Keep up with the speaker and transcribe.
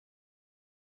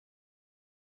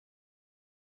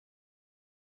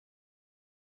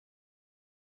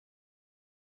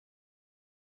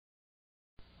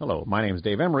Hello, my name is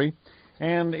Dave Emory,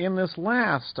 and in this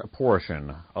last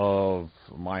portion of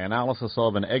my analysis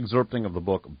of an excerpting of the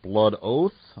book Blood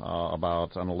Oath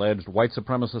about an alleged white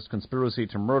supremacist conspiracy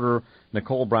to murder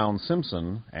Nicole Brown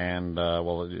Simpson, and,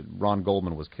 Ron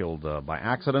Goldman was killed by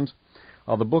accident.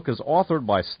 The book is authored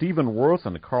by Stephen Worth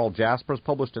and Carl Jaspers,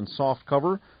 published in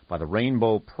softcover by the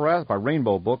Rainbow Press, by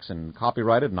Rainbow Books, and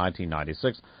copyrighted in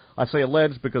 1996. I say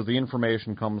alleged because the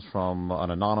information comes from an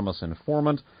anonymous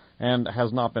informant and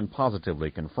has not been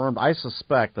positively confirmed. I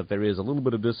suspect that there is a little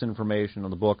bit of disinformation in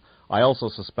the book. I also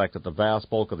suspect that the vast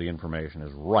bulk of the information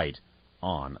is right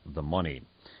on the money.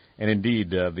 And indeed,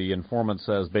 the informant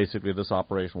says basically this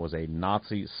operation was a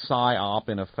Nazi psyop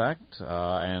in effect,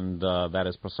 and that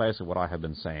is precisely what I have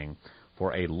been saying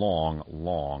for a long,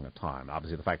 long time.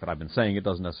 Obviously, the fact that I've been saying it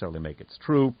doesn't necessarily make it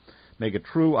true.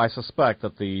 I suspect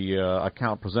that the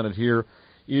account presented here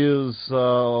is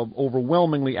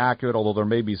overwhelmingly accurate, although there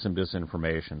may be some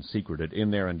disinformation secreted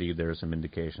in there. Indeed, there are some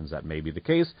indications that may be the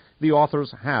case. The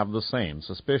authors have the same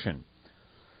suspicion.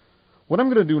 What I'm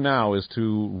going to do now is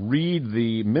to read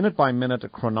the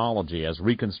minute-by-minute chronology as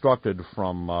reconstructed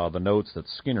from the notes that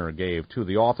Skinner gave to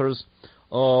the authors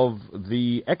of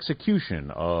the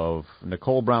execution of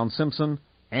Nicole Brown Simpson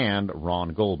and Ron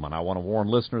Goldman. I want to warn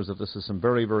listeners that this is some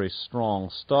very, very strong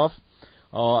stuff.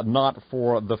 Not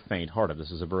for the faint-hearted.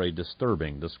 This is a very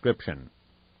disturbing description.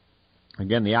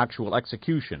 Again, the actual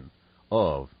execution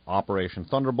of Operation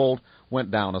Thunderbolt went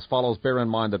down as follows. Bear in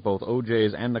mind that both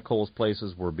O.J.'s and Nicole's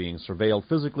places were being surveilled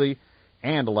physically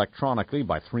and electronically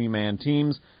by three-man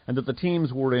teams, and that the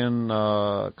teams were in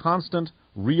constant,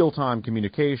 real-time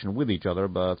communication with each other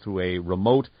through a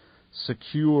remote,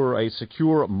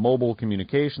 secure mobile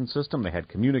communication system. They had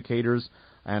communicators,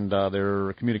 and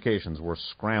their communications were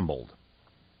scrambled.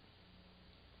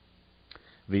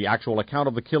 The actual account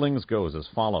of the killings goes as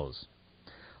follows.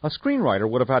 A screenwriter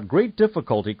would have had great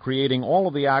difficulty creating all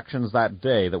of the actions that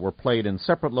day that were played in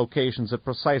separate locations at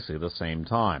precisely the same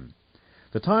time.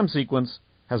 The time sequence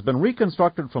has been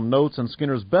reconstructed from notes and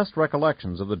Skinner's best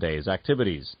recollections of the day's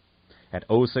activities. At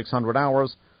 0600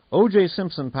 hours, O.J.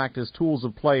 Simpson packed his tools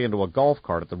of play into a golf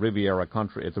cart at the Riviera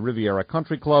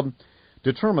Country Club,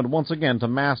 determined once again to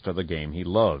master the game he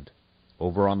loved.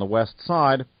 Over on the west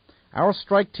side, our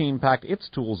strike team packed its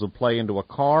tools of play into a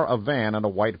car, a van, and a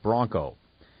white Bronco.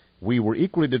 We were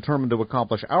equally determined to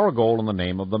accomplish our goal in the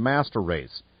name of the master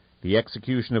race, the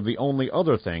execution of the only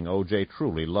other thing O.J.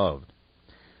 truly loved.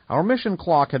 Our mission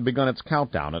clock had begun its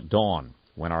countdown at dawn.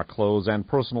 When our clothes and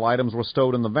personal items were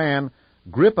stowed in the van,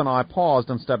 Grip and I paused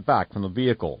and stepped back from the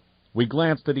vehicle. We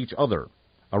glanced at each other.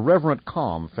 A reverent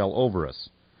calm fell over us.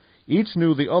 Each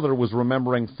knew the other was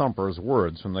remembering Thumper's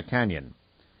words from the canyon.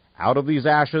 Out of these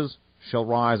ashes shall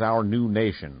rise our new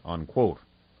nation, unquote.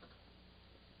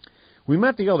 We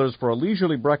met the others for a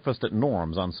leisurely breakfast at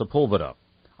Norm's on Sepulveda.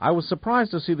 I was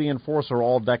surprised to see the enforcer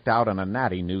all decked out in a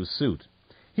natty new suit.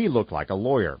 He looked like a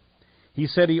lawyer. He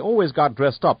said he always got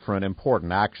dressed up for an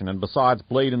important action, and besides,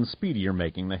 Blade and Speedy are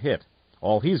making the hit.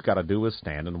 All he's got to do is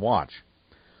stand and watch.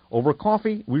 Over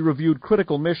coffee, we reviewed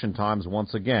critical mission times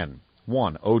once again.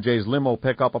 1. O.J.'s limo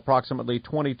pickup approximately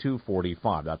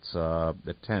 22:45. That's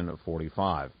at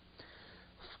 10:45.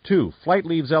 2. Flight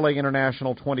leaves L.A.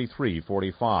 International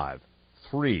 23:45.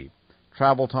 3.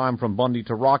 Travel time from Bundy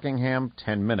to Rockingham,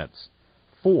 10 minutes.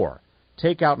 4.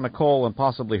 Take out Nicole and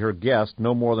possibly her guest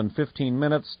no more than 15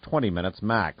 minutes, 20 minutes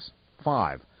max.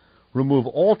 5. Remove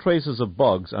all traces of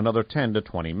bugs, another 10 to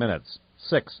 20 minutes.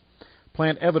 6.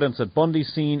 Plant evidence at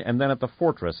Bundy's scene and then at the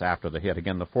fortress after the hit.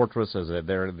 Again, the fortress is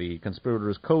the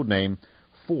conspirators' code name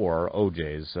for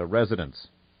O.J.'s residence.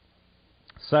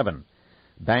 7.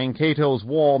 Bang Cato's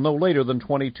wall no later than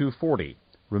 22:40.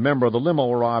 Remember, the limo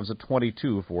arrives at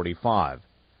 22:45.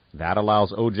 That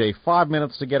allows O.J. 5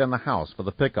 minutes to get in the house for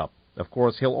the pickup. Of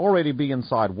course, he'll already be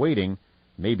inside waiting,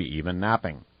 maybe even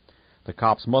napping. The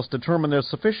cops must determine there's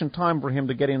sufficient time for him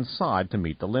to get inside to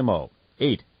meet the limo.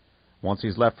 8. Once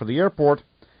he's left for the airport,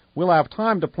 we'll have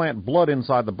time to plant blood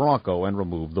inside the Bronco and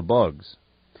remove the bugs.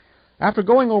 After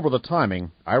going over the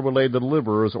timing, I relayed the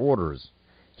deliverer's orders.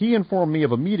 He informed me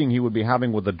of a meeting he would be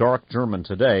having with the Dark German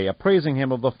today, appraising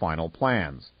him of the final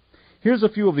plans. Here's a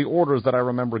few of the orders that I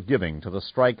remember giving to the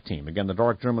strike team. Again, the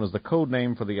Dark German is the code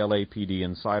name for the LAPD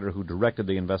insider who directed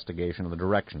the investigation in the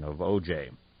direction of O.J.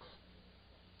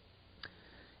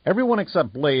 Everyone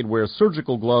except Blade wears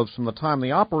surgical gloves from the time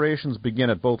the operations begin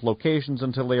at both locations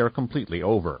until they are completely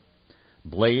over.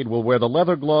 Blade will wear the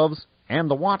leather gloves and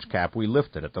the watch cap we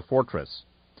lifted at the fortress.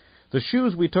 The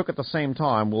shoes we took at the same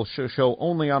time will show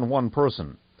only on one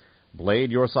person.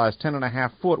 Blade, your size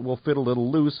 10.5 foot, will fit a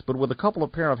little loose, but with a couple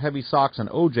of pair of heavy socks and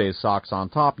O.J.'s socks on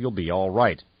top, you'll be all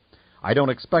right. I don't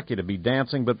expect you to be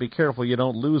dancing, but be careful you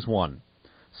don't lose one.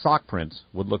 Sock prints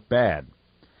would look bad.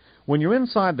 When you're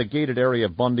inside the gated area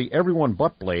of Bundy, everyone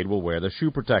but Blade will wear the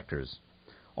shoe protectors.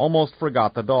 Almost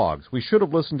forgot the dogs. We should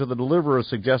have listened to the deliverer's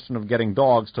suggestion of getting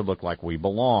dogs to look like we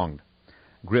belonged.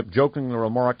 Grip jokingly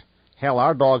remarked, hell,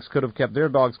 our dogs could have kept their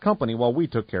dogs company while we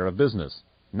took care of business.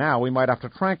 Now we might have to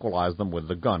tranquilize them with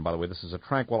the gun. By the way, this is a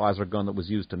tranquilizer gun that was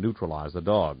used to neutralize the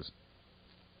dogs.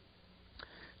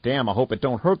 Damn, I hope it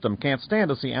don't hurt them. Can't stand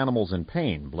to see animals in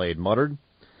pain, Blade muttered.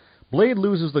 Blade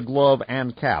loses the glove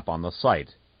and cap on the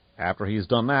site. After he's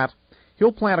done that,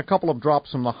 he'll plant a couple of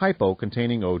drops from the hypo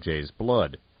containing O.J.'s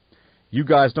blood. You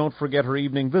guys don't forget her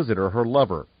evening visitor, her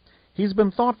lover. He's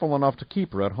been thoughtful enough to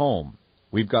keep her at home.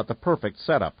 We've got the perfect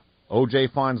setup. O.J.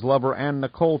 finds lover and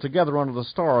Nicole together under the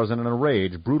stars and in a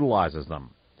rage brutalizes them.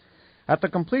 At the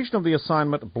completion of the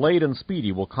assignment, Blade and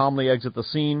Speedy will calmly exit the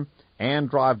scene and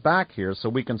drive back here so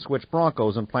we can switch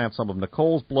Broncos and plant some of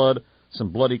Nicole's blood,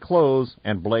 some bloody clothes,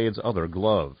 and Blade's other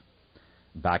glove.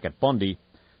 Back at Bundy,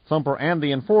 Thumper and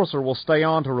the Enforcer will stay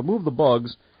on to remove the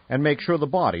bugs and make sure the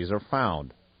bodies are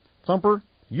found. Thumper,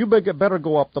 you better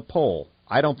go up the pole.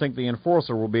 I don't think the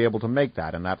Enforcer will be able to make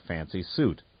that in that fancy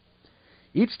suit.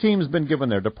 Each team's been given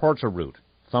their departure route.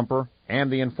 Thumper and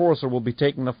the Enforcer will be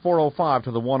taking the 405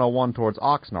 to the 101 towards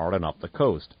Oxnard and up the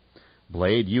coast.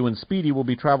 Blade, you and Speedy will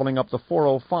be traveling up the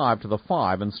 405 to the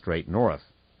 5 and straight north.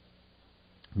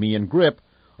 Me and Grip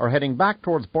are heading back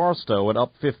towards Barstow and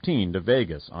up 15 to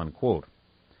Vegas, unquote.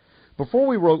 Before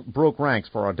we broke ranks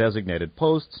for our designated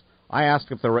posts, I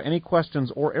asked if there were any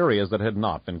questions or areas that had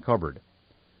not been covered.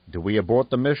 Do we abort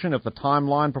the mission if the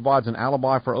timeline provides an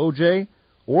alibi for O.J.,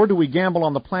 or do we gamble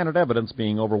on the planet evidence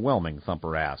being overwhelming,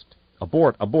 Thumper asked.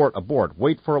 Abort, abort, abort.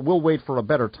 We'll wait for a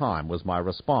better time, was my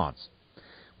response.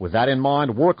 With that in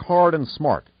mind, work hard and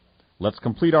smart. Let's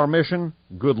complete our mission,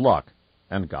 good luck,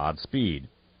 and Godspeed.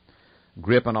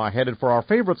 Grip and I headed for our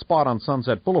favorite spot on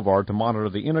Sunset Boulevard to monitor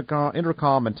the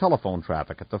intercom and telephone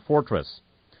traffic at the fortress.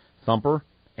 Thumper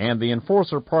and the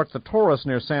Enforcer parked the Taurus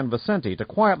near San Vicente to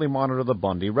quietly monitor the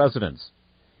Bundy residence.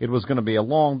 It was going to be a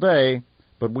long day,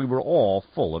 but we were all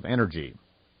full of energy.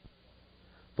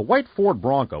 The white Ford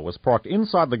Bronco was parked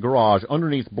inside the garage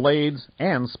underneath Blade's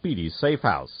and Speedy's safe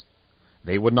house.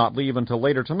 They would not leave until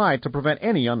later tonight to prevent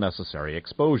any unnecessary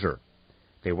exposure.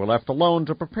 They were left alone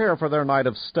to prepare for their night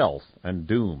of stealth and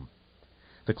doom.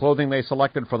 The clothing they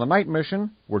selected for the night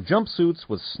mission were jumpsuits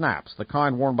with snaps, the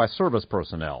kind worn by service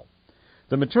personnel.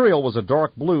 The material was a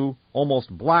dark blue,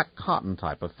 almost black cotton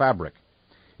type of fabric.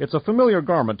 It's a familiar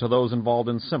garment to those involved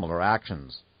in similar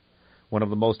actions. One of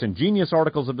the most ingenious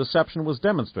articles of deception was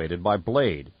demonstrated by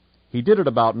Blade. He did it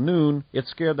about noon. It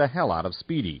scared the hell out of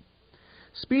Speedy.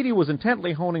 Speedy was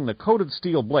intently honing the coated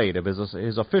steel blade of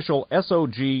his official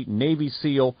SOG Navy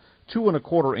SEAL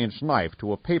 2¼ inch knife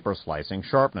to a paper-slicing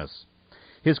sharpness.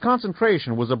 His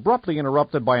concentration was abruptly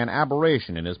interrupted by an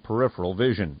aberration in his peripheral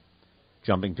vision.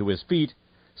 Jumping to his feet,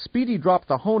 Speedy dropped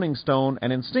the honing stone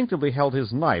and instinctively held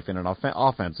his knife in an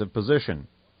offensive position.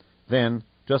 Then,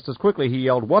 just as quickly, he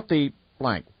yelled, "What the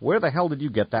blank? Where the hell did you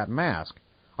get that mask?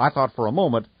 I thought for a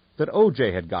moment that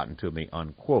O.J. had gotten to me,"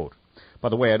 unquote. By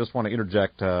the way, I just want to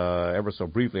interject ever so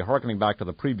briefly, hearkening back to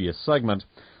the previous segment.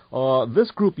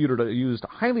 This group used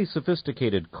highly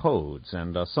sophisticated codes,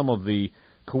 and some of the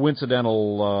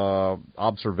coincidental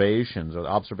observations, or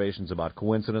observations about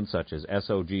coincidence, such as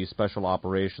SOG, Special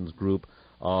Operations Group,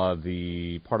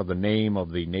 the part of the name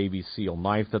of the Navy SEAL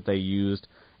knife that they used,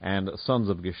 and Sons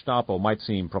of Gestapo might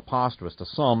seem preposterous to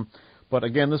some, but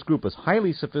again, this group is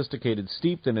highly sophisticated,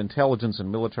 steeped in intelligence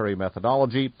and military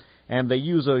methodology, and they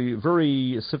use a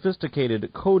very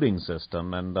sophisticated coding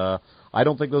system, and I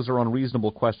don't think those are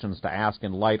unreasonable questions to ask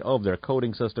in light of their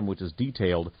coding system, which is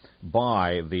detailed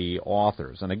by the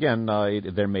authors. And again,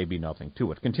 there may be nothing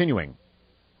to it. Continuing.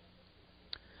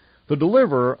 The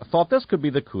deliverer thought this could be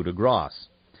the coup de grace.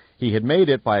 He had made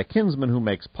it by a kinsman who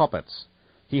makes puppets.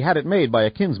 He had it made by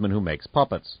a kinsman who makes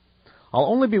puppets. I'll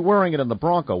only be wearing it in the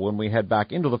Bronco when we head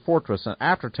back into the fortress and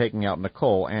after taking out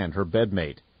Nicole and her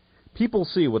bedmate. People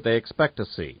see what they expect to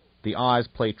see. The eyes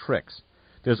play tricks.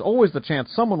 There's always the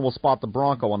chance someone will spot the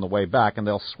Bronco on the way back, and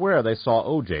they'll swear they saw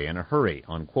O.J. in a hurry,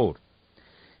 unquote.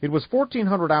 It was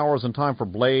 1,400 hours in time for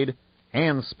Blade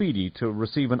and Speedy to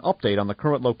receive an update on the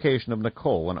current location of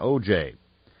Nicole and O.J.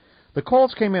 The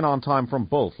calls came in on time from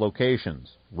both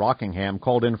locations. Rockingham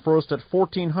called in first at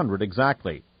 1,400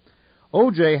 exactly.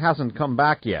 O.J. hasn't come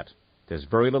back yet. There's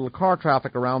very little car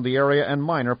traffic around the area and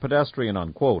minor pedestrian,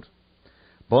 unquote.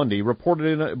 Bundy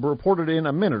reported in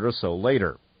a minute or so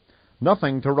later.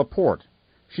 Nothing to report.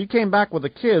 She came back with the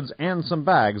kids and some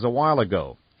bags a while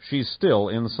ago. She's still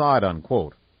inside,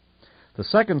 unquote. The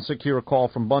second secure call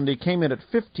from Bundy came in at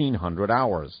 1500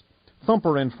 hours.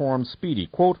 Thumper informed Speedy,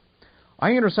 quote,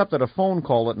 I intercepted a phone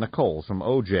call at Nicole's from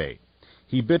O.J.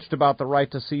 He bitched about the right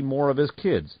to see more of his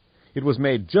kids. It was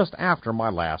made just after my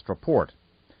last report.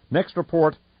 Next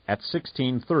report at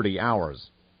 1630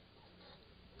 hours.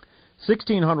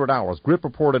 1600 hours, Grip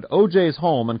reported O.J.'s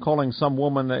home and calling some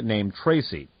woman named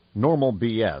Tracy. Normal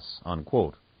BS,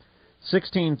 unquote.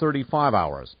 1635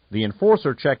 hours. The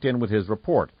enforcer checked in with his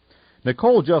report.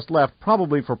 Nicole just left,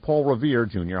 probably for Paul Revere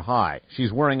Junior High.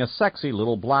 She's wearing a sexy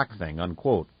little black thing,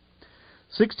 unquote.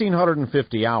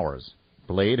 1650 hours.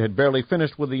 Blade had barely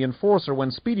finished with the enforcer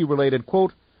when Speedy related,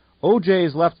 quote,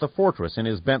 O.J.'s left the fortress in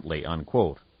his Bentley,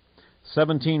 unquote.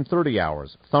 1730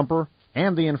 hours. Thumper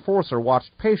and the enforcer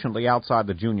watched patiently outside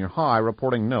the junior high,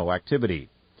 reporting no activity.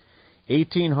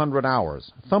 1800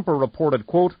 hours. Thumper reported,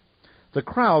 quote, the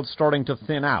crowd's starting to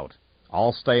thin out.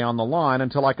 I'll stay on the line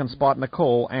until I can spot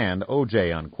Nicole and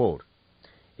O.J., unquote.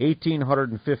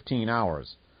 1815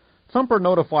 hours. Thumper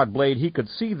notified Blade he could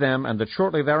see them and that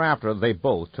shortly thereafter they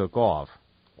both took off.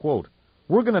 Quote,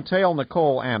 we're going to tail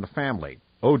Nicole and family.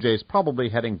 O.J.'s probably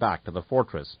heading back to the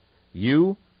fortress.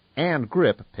 You and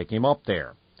Grip pick him up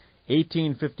there.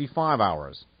 1855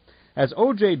 hours. As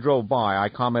O.J. drove by, I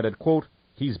commented, quote,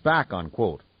 he's back,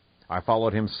 unquote. I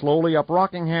followed him slowly up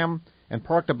Rockingham and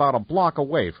parked about a block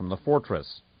away from the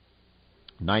fortress.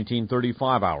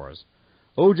 1935 hours.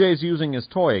 O.J.'s using his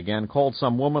toy again, called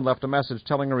some woman, left a message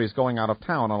telling her he's going out of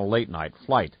town on a late-night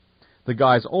flight. The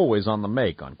guy's always on the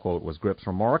make, unquote, was Grip's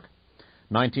remark.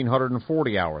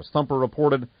 1940 hours. Thumper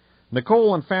reported,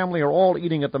 Nicole and family are all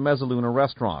eating at the Mezzaluna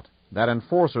restaurant. That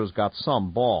enforcer's got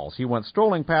some balls. He went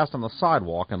strolling past on the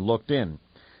sidewalk and looked in.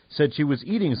 Said she was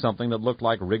eating something that looked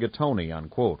like rigatoni,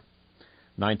 unquote.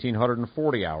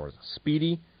 1940 hours.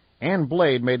 Speedy and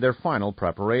Blade made their final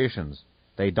preparations.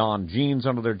 They donned jeans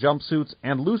under their jumpsuits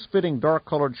and loose-fitting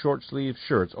dark-colored short-sleeved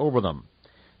shirts over them.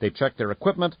 They checked their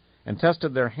equipment and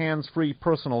tested their hands-free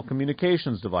personal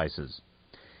communications devices.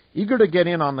 Eager to get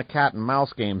in on the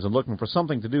cat-and-mouse games and looking for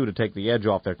something to do to take the edge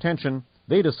off their tension,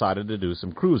 they decided to do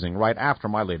some cruising right after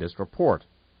my latest report.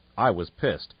 I was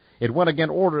pissed. It went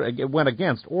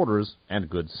against orders and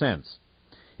good sense.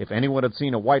 If anyone had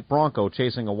seen a white Bronco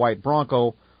chasing a white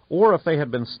Bronco, or if they had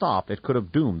been stopped, it could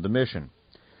have doomed the mission.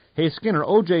 Hey, Skinner,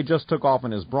 O.J. just took off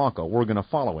in his Bronco. We're going to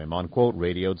follow him, unquote,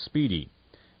 radioed Speedy.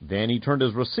 Then he turned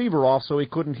his receiver off so he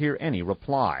couldn't hear any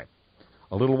reply.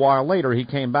 A little while later, he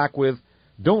came back with,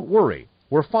 don't worry,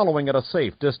 we're following at a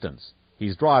safe distance.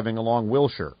 He's driving along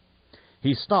Wilshire.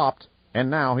 He stopped,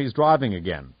 and now he's driving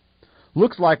again.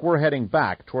 Looks like we're heading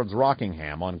back towards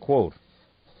Rockingham, unquote.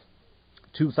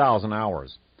 2,000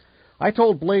 hours. I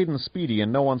told Blade and Speedy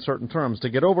in no uncertain terms to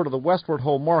get over to the Westward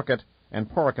Ho Market and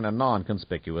park in a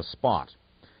non-conspicuous spot.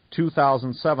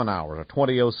 2007 hours, or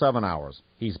 2007 hours.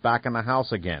 He's back in the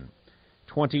house again.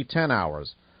 2010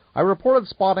 hours. I reported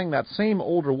spotting that same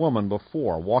older woman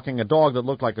before, walking a dog that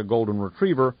looked like a golden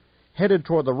retriever, headed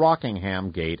toward the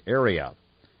Rockingham Gate area.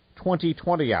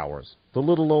 2020 hours. The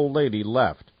little old lady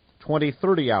left.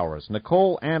 2030 hours.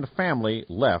 Nicole and family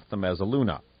left the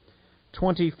Mezzaluna.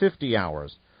 2050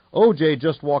 hours. O.J.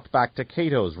 just walked back to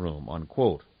Cato's room,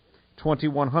 unquote.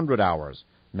 2100 hours.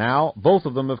 Now, both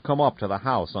of them have come up to the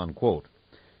house, unquote.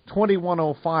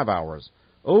 2105 hours.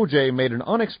 O.J. made an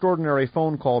unextraordinary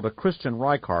phone call to Christian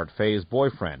Reichardt, Faye's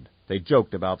boyfriend. They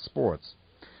joked about sports.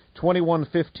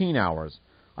 2115 hours.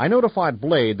 I notified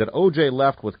Blade that O.J.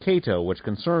 left with Cato, which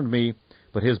concerned me,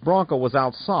 but his Bronco was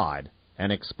outside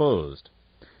and exposed.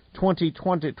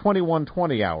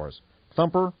 2120 hours.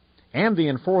 Thumper and the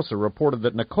enforcer reported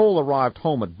that Nicole arrived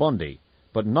home at Bundy,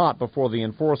 but not before the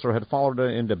enforcer had followed her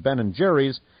into Ben &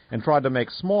 Jerry's and tried to make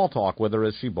small talk with her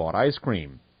as she bought ice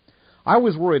cream. I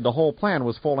was worried the whole plan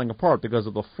was falling apart because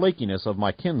of the flakiness of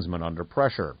my kinsman under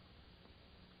pressure.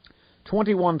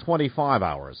 2125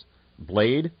 hours.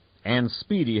 Blade and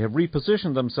Speedy have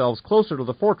repositioned themselves closer to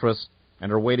the fortress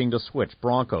and are waiting to switch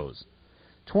Broncos.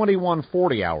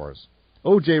 2140 hours.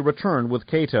 O.J. returned with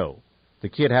Cato. The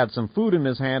kid had some food in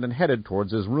his hand and headed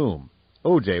towards his room.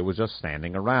 O.J. was just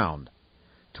standing around.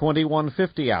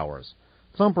 2150 hours.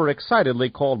 Thumper excitedly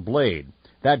called Blade.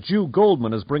 That Jew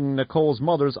Goldman is bringing Nicole's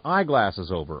mother's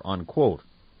eyeglasses over, unquote.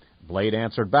 Blade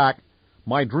answered back,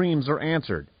 my dreams are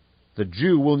answered. The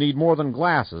Jew will need more than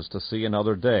glasses to see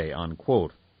another day,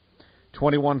 unquote.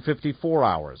 2154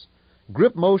 hours.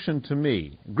 Grip motioned to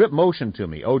me.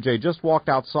 O.J. just walked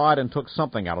outside and took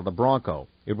something out of the Bronco.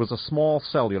 It was a small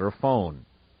cellular phone.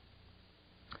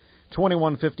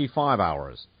 2155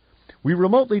 hours. We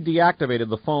remotely deactivated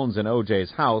the phones in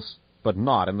O.J.'s house, but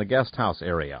not in the guest house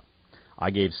area. I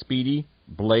gave Speedy,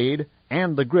 Blade,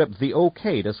 and the grip the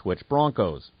OK to switch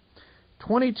Broncos.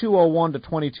 22:01 to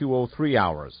 22:03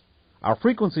 hours. Our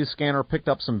frequency scanner picked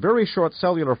up some very short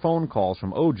cellular phone calls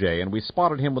from O.J., and we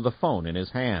spotted him with the phone in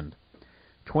his hand.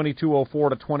 22:04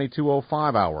 to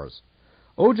 22:05 hours.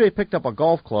 O.J. picked up a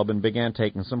golf club and began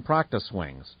taking some practice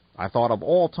swings. I thought of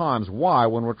all times why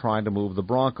when we're trying to move the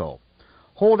Bronco.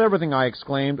 "Hold everything," I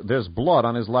exclaimed. "There's blood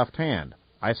on his left hand.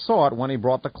 I saw it when he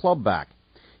brought the club back.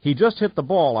 He just hit the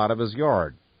ball out of his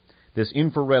yard. This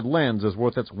infrared lens is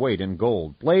worth its weight in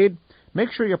gold. Blade,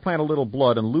 make sure you plant a little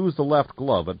blood and lose the left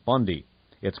glove at Bundy.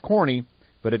 It's corny,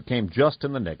 but it came just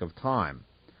in the nick of time."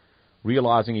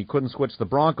 Realizing he couldn't switch the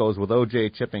Broncos with O.J.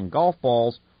 chipping golf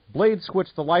balls, Blade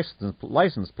switched the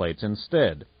license plates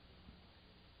instead.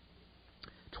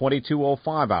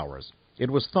 22:05 hours. It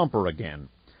was Thumper again.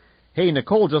 "Hey,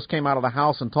 Nicole just came out of the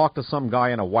house and talked to some guy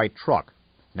in a white truck.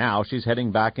 Now she's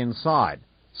heading back inside.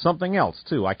 Something else,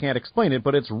 too. I can't explain it,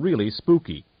 but it's really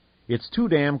spooky. It's too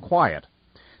damn quiet.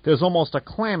 There's almost a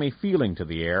clammy feeling to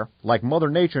the air, like Mother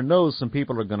Nature knows some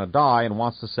people are going to die and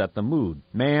wants to set the mood.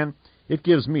 Man, it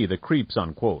gives me the creeps,"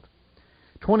 unquote.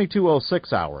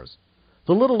 22:06 hours.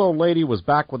 The little old lady was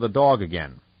back with the dog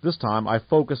again. This time I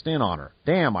focused in on her.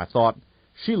 Damn, I thought,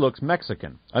 she looks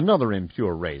Mexican. Another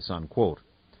impure race, unquote.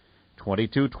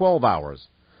 22:12 hours.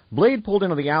 Blade pulled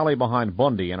into the alley behind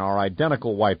Bundy in our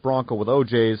identical white Bronco with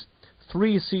O.J.'s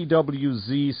 3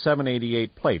 CWZ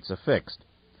 788 plates affixed.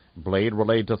 Blade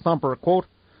relayed to Thumper, quote,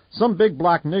 "Some big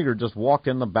black nigger just walked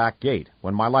in the back gate.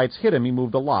 When my lights hit him, he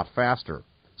moved a lot faster.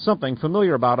 Something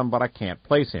familiar about him, but I can't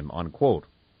place him," unquote.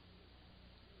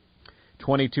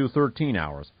 22:13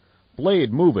 hours.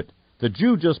 "Blade, move it. The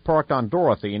Jew just parked on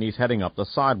Dorothy, and he's heading up the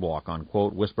sidewalk,"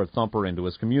 unquote, whispered Thumper into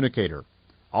his communicator.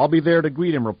 "I'll be there to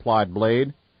greet him," replied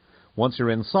Blade. "Once you're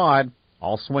inside,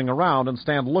 I'll swing around and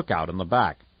stand lookout in the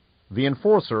back. The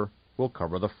enforcer will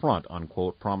cover the front,"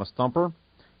 unquote, promised Thumper.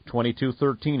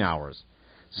 22:13 hours.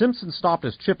 Simpson stopped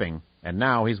his chipping, and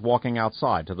now he's walking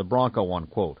outside to the Bronco,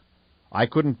 unquote. I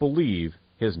couldn't believe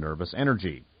his nervous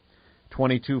energy.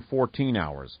 22:14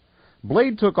 hours.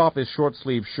 Blade took off his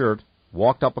short-sleeved shirt,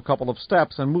 walked up a couple of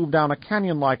steps, and moved down a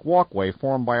canyon-like walkway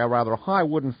formed by a rather high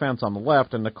wooden fence on the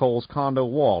left and Nicole's condo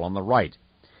wall on the right.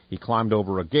 He climbed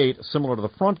over a gate similar to the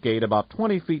front gate about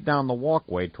 20 feet down the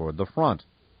walkway toward the front.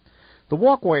 The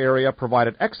walkway area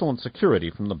provided excellent security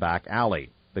from the back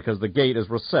alley, because the gate is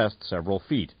recessed several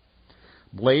feet.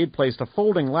 Blade placed a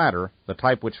folding ladder, the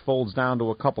type which folds down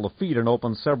to a couple of feet and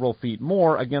opens several feet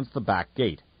more, against the back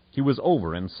gate. He was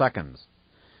over in seconds.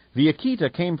 The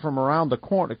Akita came around the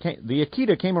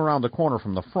corner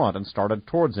from the front and started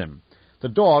towards him. The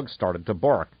dog started to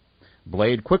bark.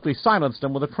 Blade quickly silenced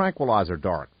him with a tranquilizer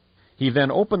dart. He then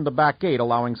opened the back gate,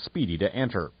 allowing Speedy to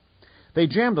enter. They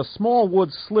jammed a small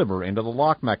wood sliver into the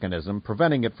lock mechanism,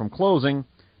 preventing it from closing,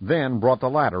 then brought the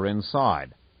ladder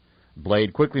inside.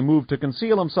 Blade quickly moved to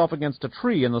conceal himself against a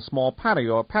tree in the small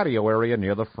patio area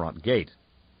near the front gate.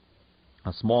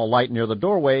 A small light near the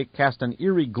doorway cast an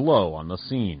eerie glow on the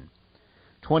scene.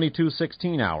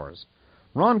 22:16 hours.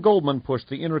 Ron Goldman pushed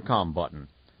the intercom button.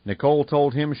 Nicole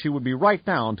told him she would be right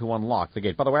down to unlock the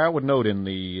gate. By the way, I would note in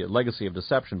the Legacy of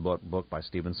Deception book by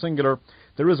Stephen Singular,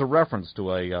 there is a reference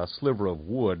to a sliver of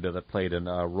wood that played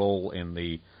a role in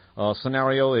the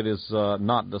scenario. It is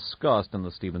not discussed in the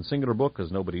Stephen Singular book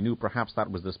because nobody knew. Perhaps that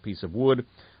was this piece of wood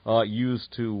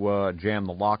used to jam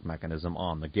the lock mechanism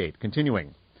on the gate.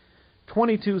 Continuing.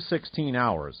 22:16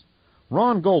 hours.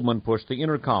 Ron Goldman pushed the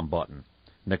intercom button.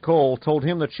 Nicole told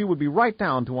him that she would be right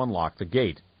down to unlock the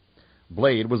gate.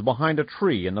 Blade was behind a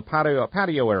tree in the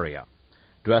patio area.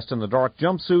 Dressed in the dark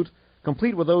jumpsuit,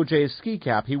 complete with O.J.'s ski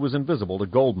cap, he was invisible to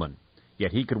Goldman,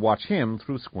 yet he could watch him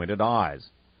through squinted eyes.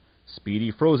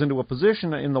 Speedy froze into a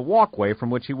position in the walkway from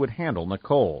which he would handle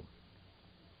Nicole.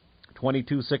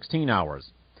 22:16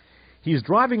 hours. He's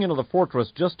driving into the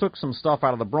fortress, just took some stuff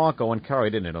out of the Bronco and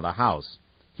carried it into the house.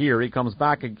 Here he comes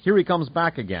back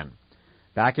again.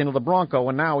 Back into the Bronco,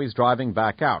 and now he's driving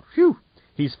back out. Phew!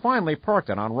 He's finally parked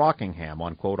it on Rockingham,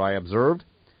 unquote, I observed.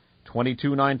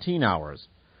 22:19 hours.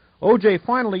 O.J.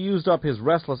 finally used up his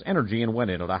restless energy and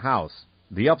went into the house.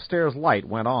 The upstairs light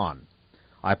went on.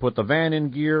 I put the van in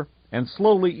gear and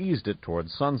slowly eased it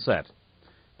towards sunset.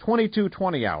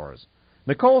 22:20 hours.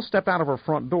 Nicole stepped out of her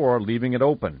front door, leaving it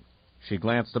open. She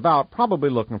glanced about, probably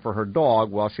looking for her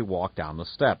dog, while she walked down the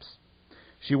steps.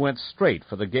 She went straight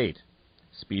for the gate.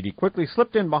 Speedy quickly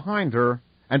slipped in behind her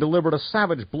and delivered a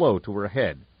savage blow to her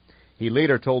head. He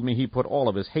later told me he put all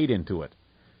of his hate into it.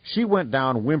 She went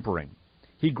down whimpering.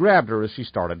 He grabbed her as she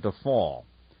started to fall.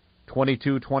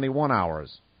 22:21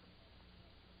 hours.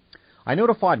 I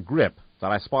notified Grip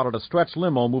that I spotted a stretch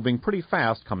limo moving pretty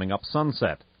fast coming up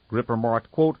Sunset. Grip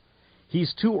remarked, quote,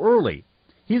 "He's too early.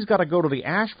 He's got to go to the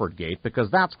Ashford gate because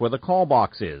that's where the call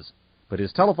box is." But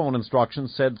his telephone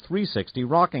instructions said 360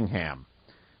 Rockingham.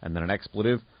 And then an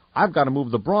expletive, "I've got to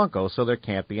move the Bronco so there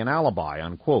can't be an alibi,"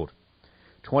 unquote.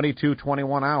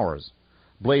 22:21 hours.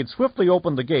 Blade swiftly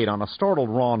opened the gate on a startled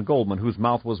Ron Goldman, whose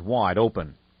mouth was wide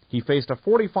open. He faced a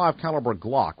 .45 caliber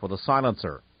Glock with a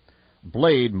silencer.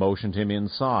 Blade motioned him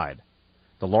inside.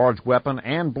 The large weapon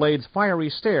and Blade's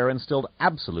fiery stare instilled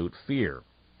absolute fear.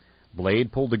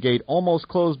 Blade pulled the gate almost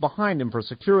closed behind him for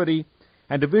security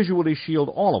and to visually shield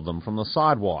all of them from the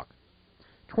sidewalk.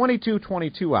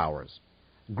 22:22 hours.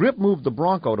 Grip moved the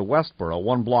Bronco to Westboro,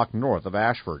 1 block north of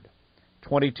Ashford.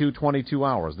 22:22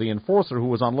 hours. The enforcer who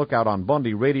was on lookout on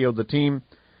Bundy radioed the team,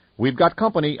 "We've got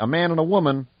company, a man and a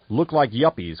woman, look like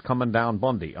yuppies coming down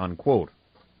Bundy," unquote.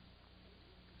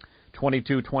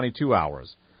 22:22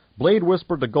 hours. Blade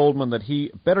whispered to Goldman that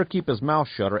he better keep his mouth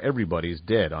shut or everybody's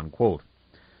dead, unquote.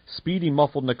 Speedy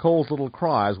muffled Nicole's little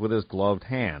cries with his gloved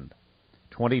hand.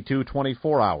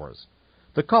 22:24 hours.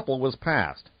 The couple was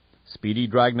past. Speedy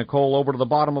dragged Nicole over to the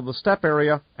bottom of the step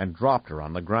area and dropped her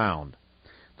on the ground.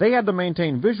 They had to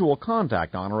maintain visual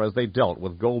contact on her as they dealt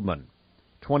with Goldman.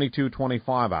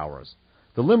 22:25 hours.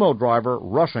 The limo driver,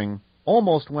 rushing,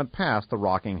 almost went past the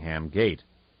Rockingham gate.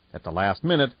 At the last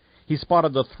minute, he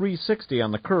spotted the 360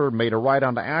 on the curb, made a right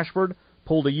onto Ashford,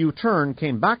 pulled a U-turn,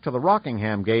 came back to the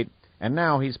Rockingham gate, and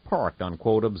now he's parked,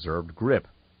 unquote, observed Grip.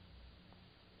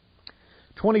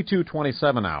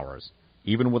 22:27 hours.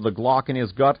 Even with the Glock in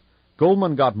his gut,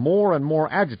 Goldman got more and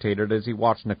more agitated as he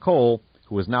watched Nicole,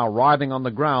 who was now writhing on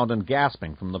the ground and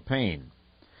gasping from the pain.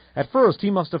 At first, he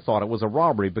must have thought it was a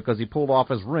robbery because he pulled off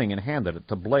his ring and handed it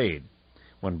to Blade.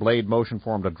 When Blade motioned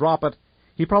for him to drop it,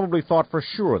 he probably thought for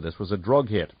sure this was a drug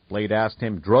hit. Blade asked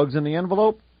him, "Drugs in the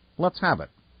envelope? Let's have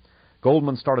it."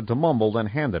 Goldman started to mumble, then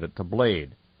handed it to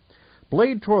Blade.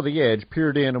 Blade tore the edge,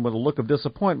 peered in, and with a look of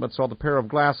disappointment saw the pair of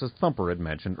glasses Thumper had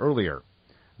mentioned earlier.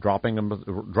 Dropping them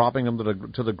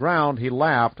to the ground, he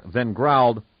laughed, then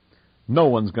growled, "No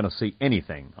one's going to see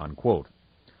anything," unquote.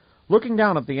 Looking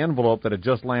down at the envelope that had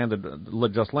just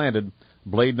landed,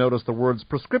 Blade noticed the words,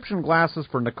 "Prescription glasses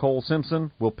for Nicole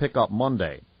Simpson. Will pick up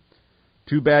Monday.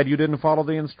 Too bad you didn't follow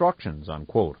the instructions,"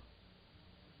 unquote.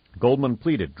 Goldman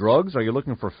pleaded, "Drugs? Are you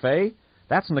looking for Faye?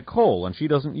 That's Nicole, and she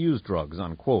doesn't use drugs,"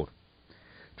 unquote.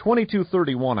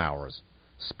 22:31 hours.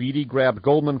 Speedy grabbed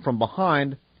Goldman from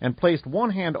behind and placed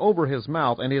one hand over his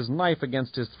mouth and his knife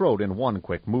against his throat in one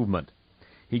quick movement.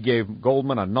 He gave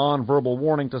Goldman a non-verbal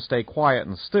warning to stay quiet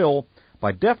and still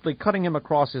by deftly cutting him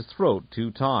across his throat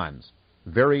 2 times.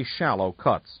 Very shallow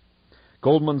cuts.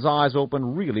 Goldman's eyes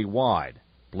opened really wide.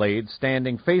 Blade,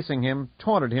 standing facing him,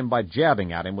 taunted him by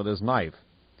jabbing at him with his knife.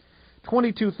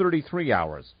 22:33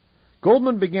 hours.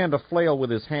 Goldman began to flail with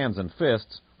his hands and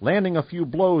fists, landing a few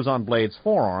blows on Blade's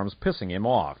forearms, pissing him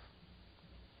off.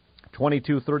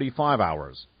 22:35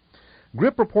 hours.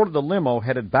 Grip reported the limo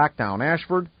headed back down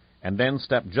Ashford, and then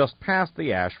stepped just past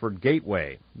the Ashford gate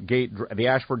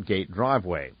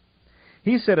driveway.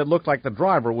 He said it looked like the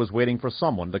driver was waiting for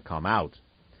someone to come out.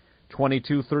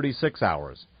 22:36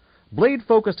 hours. Blade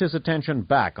focused his attention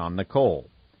back on Nicole.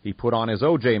 He put on his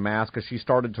OJ mask as she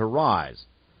started to rise.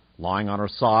 Lying on her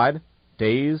side,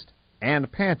 dazed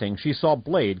and panting, she saw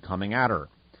Blade coming at her.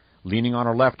 Leaning on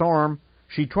her left arm,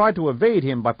 she tried to evade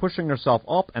him by pushing herself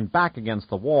up and back against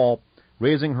the wall,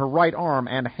 raising her right arm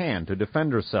and hand to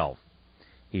defend herself.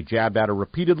 He jabbed at her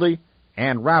repeatedly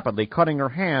and rapidly, cutting her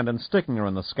hand and sticking her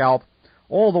in the scalp,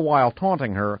 all the while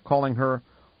taunting her, calling her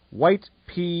white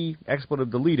pea, expletive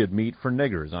deleted, meat for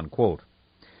niggers, unquote.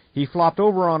 She flopped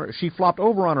over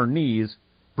on her knees,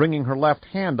 bringing her left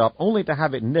hand up, only to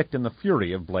have it nicked in the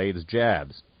fury of Blade's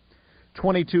jabs.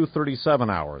 22:37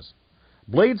 hours.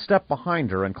 Blade stepped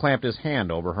behind her and clamped his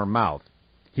hand over her mouth.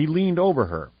 He leaned over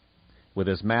her. With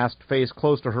his masked face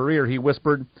close to her ear, he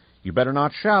whispered, "You better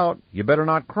not shout, you better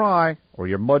not cry, or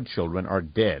your mud children are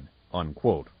dead,"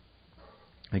 unquote.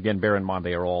 Again, bear in mind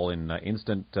they are all in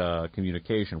instant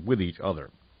communication with each other.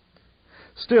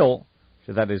 Still,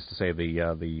 that is to say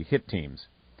the hit teams.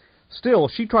 Still,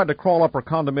 she tried to crawl up her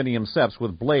condominium steps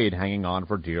with Blade hanging on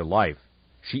for dear life.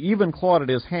 She even clawed at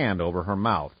his hand over her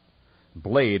mouth.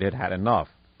 Blade had had enough.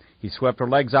 He swept her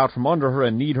legs out from under her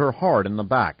and kneed her hard in the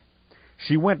back.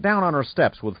 She went down on her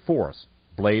steps with force.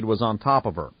 Blade was on top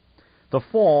of her. The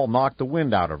fall knocked the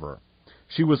wind out of her.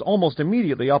 She was almost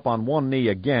immediately up on one knee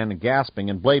again, gasping,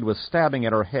 and Blade was stabbing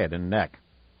at her head and neck.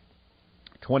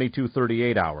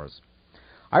 22:38 hours.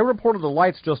 I reported the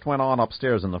lights just went on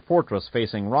upstairs in the fortress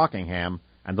facing Rockingham,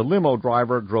 and the limo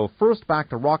driver drove first back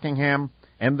to Rockingham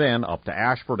and then up to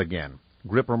Ashford again.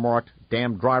 Grip remarked,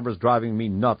 "Damn drivers driving me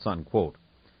nuts," unquote.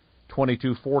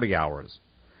 22:40 hours.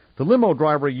 The limo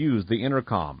driver used the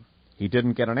intercom. He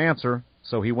didn't get an answer,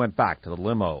 so he went back to the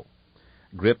limo.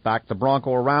 Grip backed the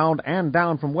Bronco around and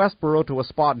down from Westboro to a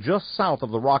spot just south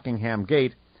of the Rockingham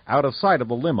Gate, out of sight of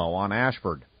the limo on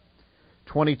Ashford.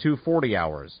 22:40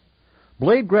 hours.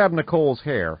 Blade grabbed Nicole's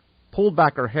hair, pulled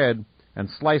back her head, and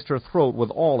sliced her throat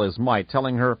with all his might,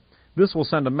 telling her, "This will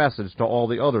send a message to all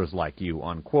the others like you,"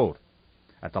 unquote.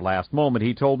 At the last moment,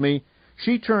 he told me,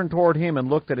 she turned toward him and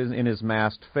looked in his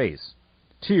masked face.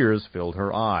 Tears filled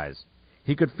her eyes.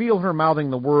 He could feel her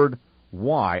mouthing the word,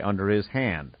 "Why," under his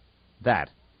hand. That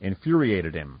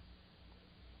infuriated him.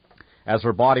 As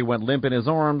her body went limp in his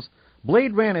arms,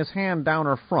 Blade ran his hand down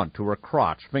her front to her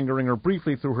crotch, fingering her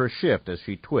briefly through her shift as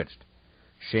she twitched.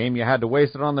 "Shame you had to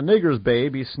waste it on the niggers,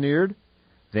 babe," he sneered.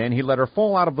 Then he let her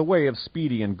fall out of the way of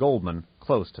Speedy and Goldman,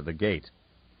 close to the gate.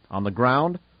 On the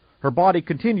ground, her body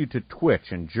continued to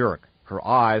twitch and jerk. Her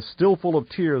eyes, still full of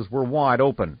tears, were wide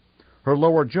open. Her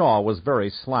lower jaw was very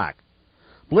slack.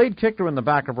 Blade kicked her in the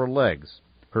back of her legs.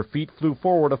 Her feet flew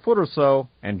forward a foot or so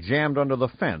and jammed under the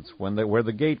fence where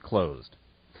the gate closed.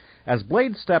 As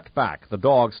Blade stepped back, the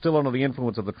dog, still under the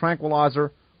influence of the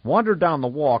tranquilizer, wandered down the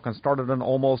walk and started an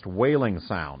almost wailing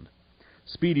sound.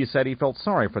 Speedy said he felt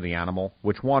sorry for the animal,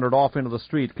 which wandered off into the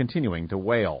street, continuing to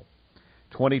wail.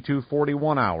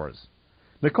 22:41 hours.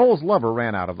 Nicole's lover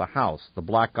ran out of the house. The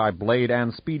black guy Blade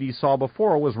and Speedy saw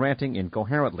before was ranting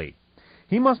incoherently.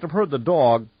 He must have heard the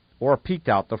dog or peeked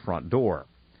out the front door.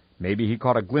 Maybe he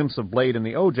caught a glimpse of Blade in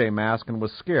the O.J. mask and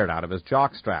was scared out of his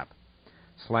jockstrap.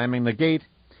 Slamming the gate,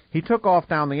 he took off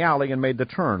down the alley and made the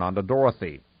turn onto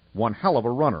Dorothy. One hell of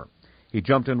a runner. He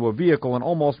jumped into a vehicle and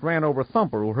almost ran over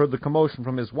Thumper, who heard the commotion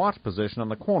from his watch position on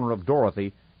the corner of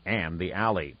Dorothy and the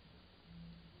alley.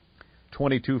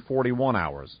 22:41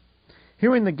 hours.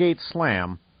 Hearing the gate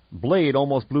slam, Blade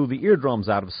almost blew the eardrums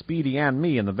out of Speedy and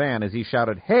me in the van as he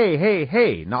shouted, "Hey, hey,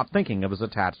 hey," not thinking of his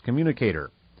attached communicator.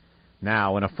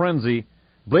 Now, in a frenzy,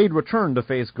 Blade returned to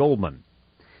face Goldman.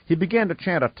 He began to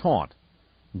chant a taunt.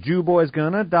 "Jew boy's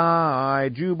gonna die,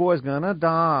 Jew boy's gonna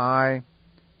die."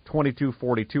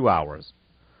 22:42 hours.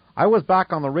 I was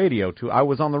on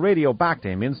the radio back to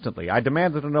him instantly. I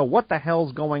demanded to know what the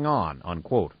hell's going on,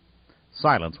 unquote.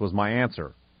 Silence was my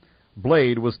answer.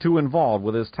 Blade was too involved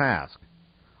with his task.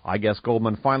 I guess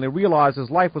Goldman finally realized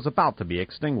his life was about to be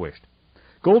extinguished.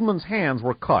 Goldman's hands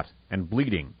were cut and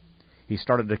bleeding. He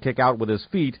started to kick out with his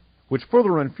feet, which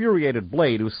further infuriated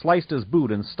Blade, who sliced his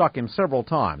boot and stuck him several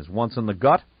times, once in the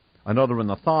gut, another in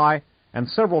the thigh, and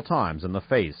several times in the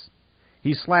face.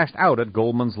 He slashed out at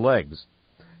Goldman's legs.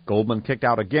 Goldman kicked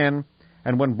out again,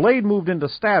 and when Blade moved in to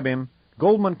stab him,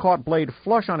 Goldman caught Blade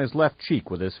flush on his left cheek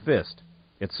with his fist.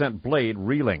 It sent Blade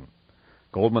reeling.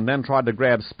 Goldman then tried to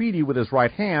grab Speedy with his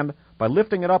right hand by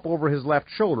lifting it up over his left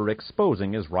shoulder,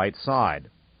 exposing his right side.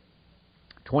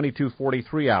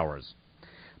 22:43 hours.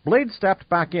 Blade stepped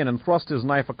back in and thrust his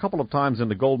knife a couple of times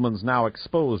into Goldman's now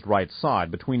exposed right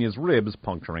side, between his ribs,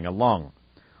 puncturing a lung.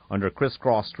 Under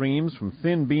crisscross streams from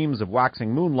thin beams of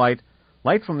waxing moonlight,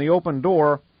 light from the open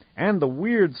door, and the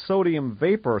weird sodium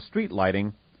vapor street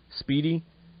lighting, Speedy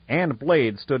and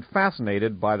Blade stood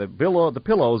fascinated by the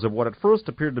pillows of what at first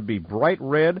appeared to be bright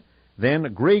red,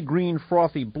 then gray-green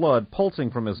frothy blood pulsing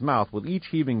from his mouth with each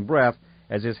heaving breath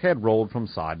as his head rolled from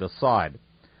side to side.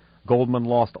 Goldman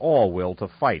lost all will to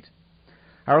fight.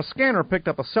 Our scanner picked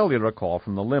up a cellular call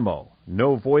from the limo.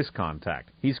 No voice contact.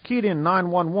 He's keyed in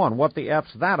 911. What the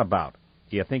F's that about?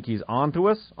 Do you think he's on to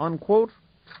us? Unquote.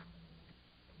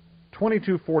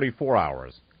 22:44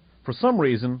 hours. For some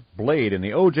reason, Blade in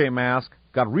the O.J. mask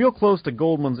got real close to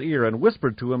Goldman's ear and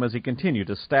whispered to him as he continued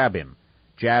to stab him,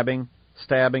 jabbing,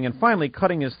 stabbing, and finally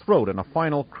cutting his throat in a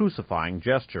final crucifying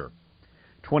gesture.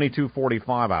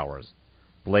 22:45 hours.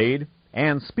 Blade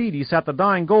and Speedy sat the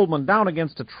dying Goldman down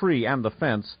against a tree and the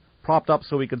fence, propped up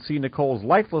so he could see Nicole's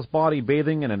lifeless body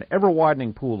bathing in an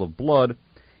ever-widening pool of blood,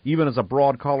 even as a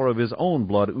broad collar of his own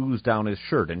blood oozed down his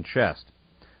shirt and chest.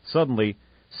 Suddenly,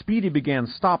 Speedy began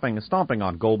stomping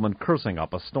on Goldman, cursing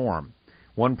up a storm.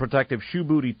 One protective shoe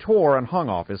boot he tore and hung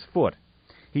off his foot.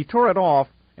 He tore it off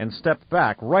and stepped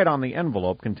back right on the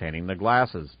envelope containing the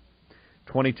glasses.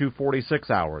 22:46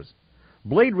 hours.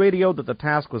 Blade radioed that the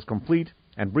task was complete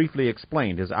and briefly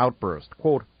explained his outburst.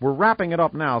 Quote, "We're wrapping it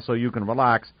up now so you can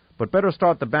relax, but better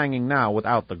start the banging now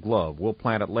without the glove. We'll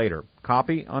plant it later.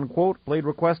 Copy?" Unquote, Blade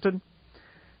requested.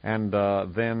 And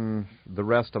then the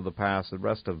rest of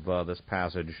this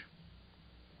passage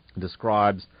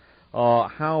describes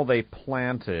how they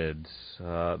planted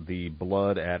the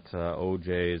blood at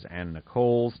O.J.'s and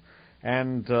Nicole's,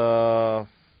 And the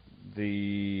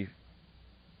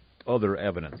other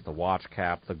evidence, the watch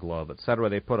cap, the glove, etc.,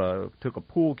 they took a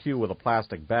pool cue with a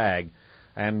plastic bag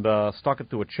and stuck it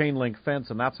to a chain link fence,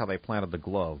 and that's how they planted the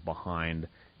glove behind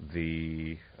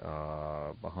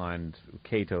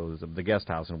Cato's, the guest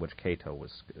house in which Cato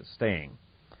was staying.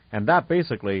 And that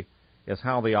basically is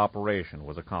how the operation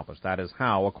was accomplished. That is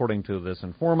how, according to this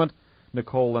informant,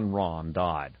 Nicole and Ron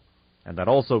died. And that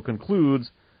also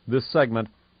concludes this segment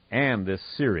and this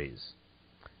series.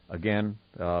 Again,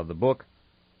 the book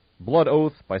Blood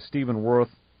Oath by Stephen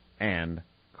Worth and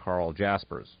Carl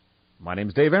Jaspers. My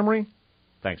name's Dave Emory.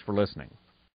 Thanks for listening.